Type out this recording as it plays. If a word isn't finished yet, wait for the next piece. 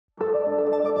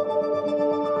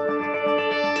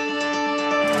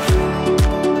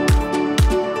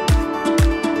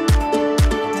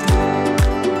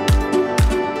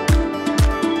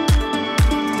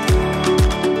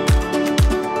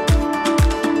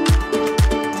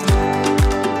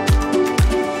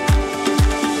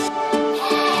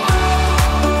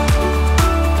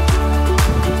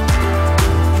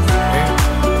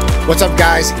What's up,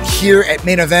 guys? Here at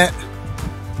Main Event,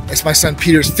 it's my son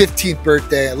Peter's 15th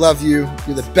birthday. I love you.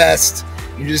 You're the best.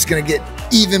 You're just gonna get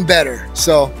even better.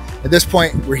 So at this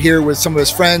point, we're here with some of his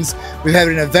friends. We've had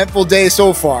an eventful day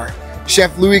so far.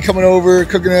 Chef Louis coming over,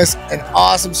 cooking us an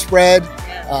awesome spread.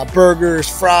 Burgers,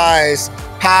 fries,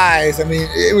 pies. I mean,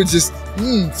 it was just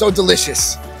so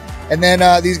delicious. And then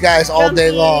these guys all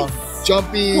day long.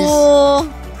 Jumpies.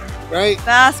 Pool. Right?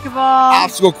 Basketball.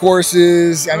 Obstacle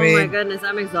courses. I mean, oh my goodness,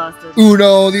 I'm exhausted.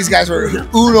 Uno. These guys were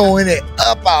Unoing it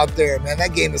up out there, man.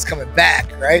 That game is coming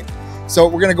back, right? So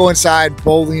we're going to go inside,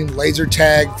 bowling, laser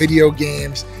tag, video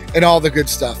games, and all the good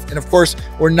stuff. And of course,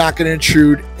 we're not going to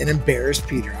intrude and embarrass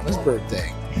Peter on his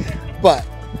birthday. But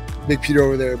big Peter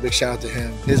over there, big shout out to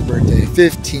him. His birthday,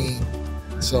 15.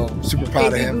 So super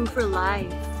proud of him. For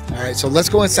life. All right, so let's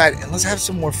go inside and let's have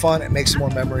some more fun and make some more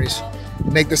memories.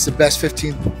 Make this the best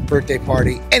 15th birthday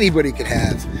party anybody could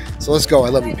have. So let's go. I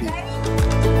love you, Pete.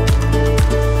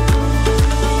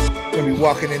 Gonna be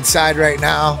walking inside right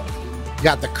now.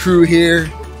 Got the crew here.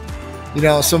 You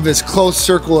know, some of his close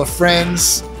circle of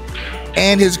friends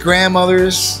and his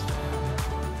grandmothers.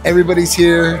 Everybody's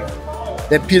here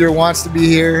that Peter wants to be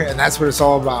here, and that's what it's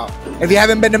all about. If you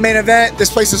haven't been to Main Event,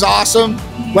 this place is awesome.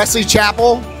 Wesley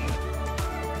Chapel.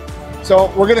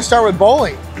 So we're gonna start with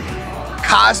bowling.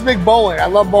 Cosmic bowling. I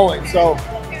love bowling. So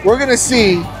we're gonna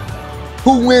see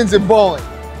who wins in bowling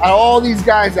out of all these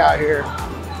guys out here,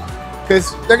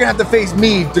 because they're gonna have to face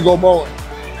me to go bowling.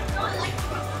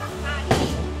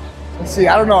 Let's see.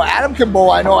 I don't know. Adam can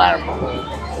bowl. I know Adam can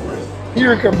bowl.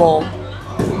 Peter can bowl.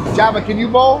 Java, can you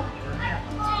bowl?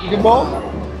 You can bowl?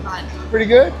 Pretty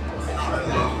good?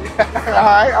 All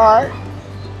right, all right.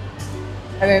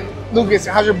 And then Lucas,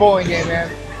 how's your bowling game, man?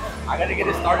 I gotta get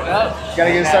it started up.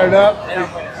 Gotta get it started up?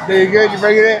 Yeah. There you good? You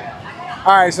bringing it?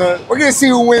 All right, so we're gonna see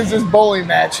who wins this bowling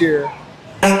match here.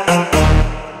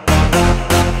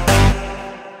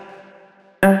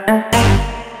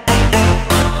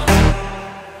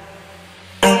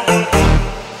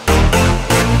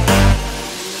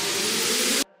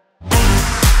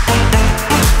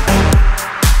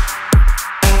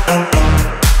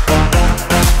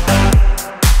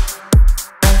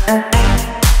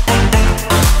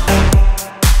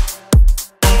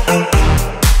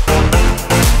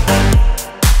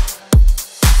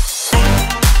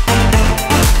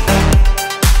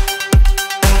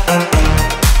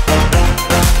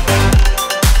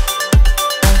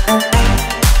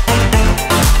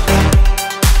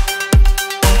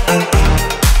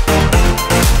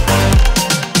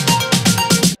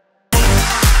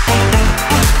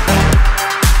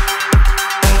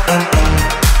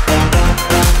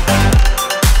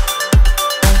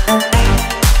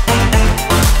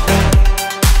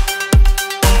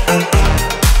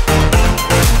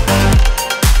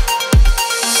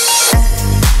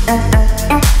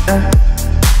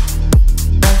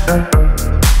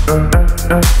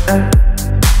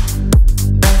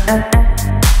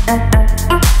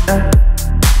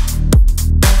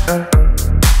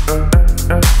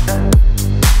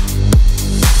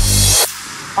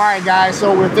 All right, guys,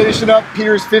 so we're finishing up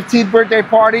Peter's 15th birthday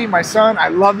party. My son, I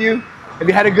love you. Have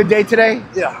you had a good day today?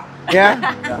 Yeah. Yeah?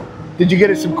 Yeah. Did you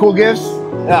get some cool gifts?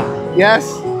 Yeah. Yes?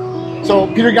 So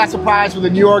Peter got surprised with a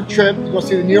New York trip to go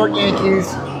see the New York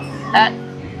Yankees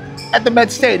at the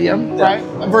Mets Stadium, right?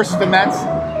 Versus the Mets.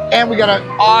 And we got an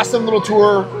awesome little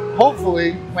tour,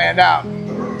 hopefully, planned out.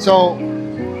 So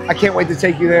I can't wait to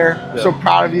take you there. I'm so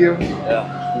proud of you.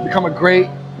 Yeah. Become a great,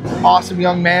 awesome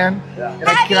young man. Yeah. And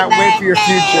I cannot wait for your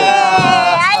future.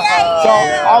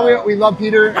 So we love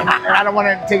Peter, and I don't want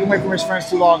to take him away from his friends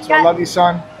too long. So I love you,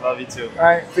 son. Love you too. All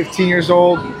right, 15 years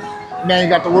old. Man, you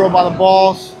got the world by the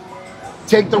balls.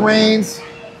 Take the reins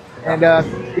and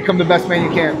become the best man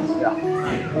you can.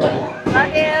 Love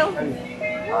you.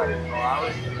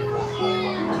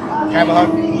 Have a hug.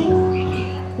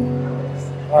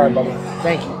 All right, Bubba.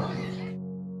 Thank you.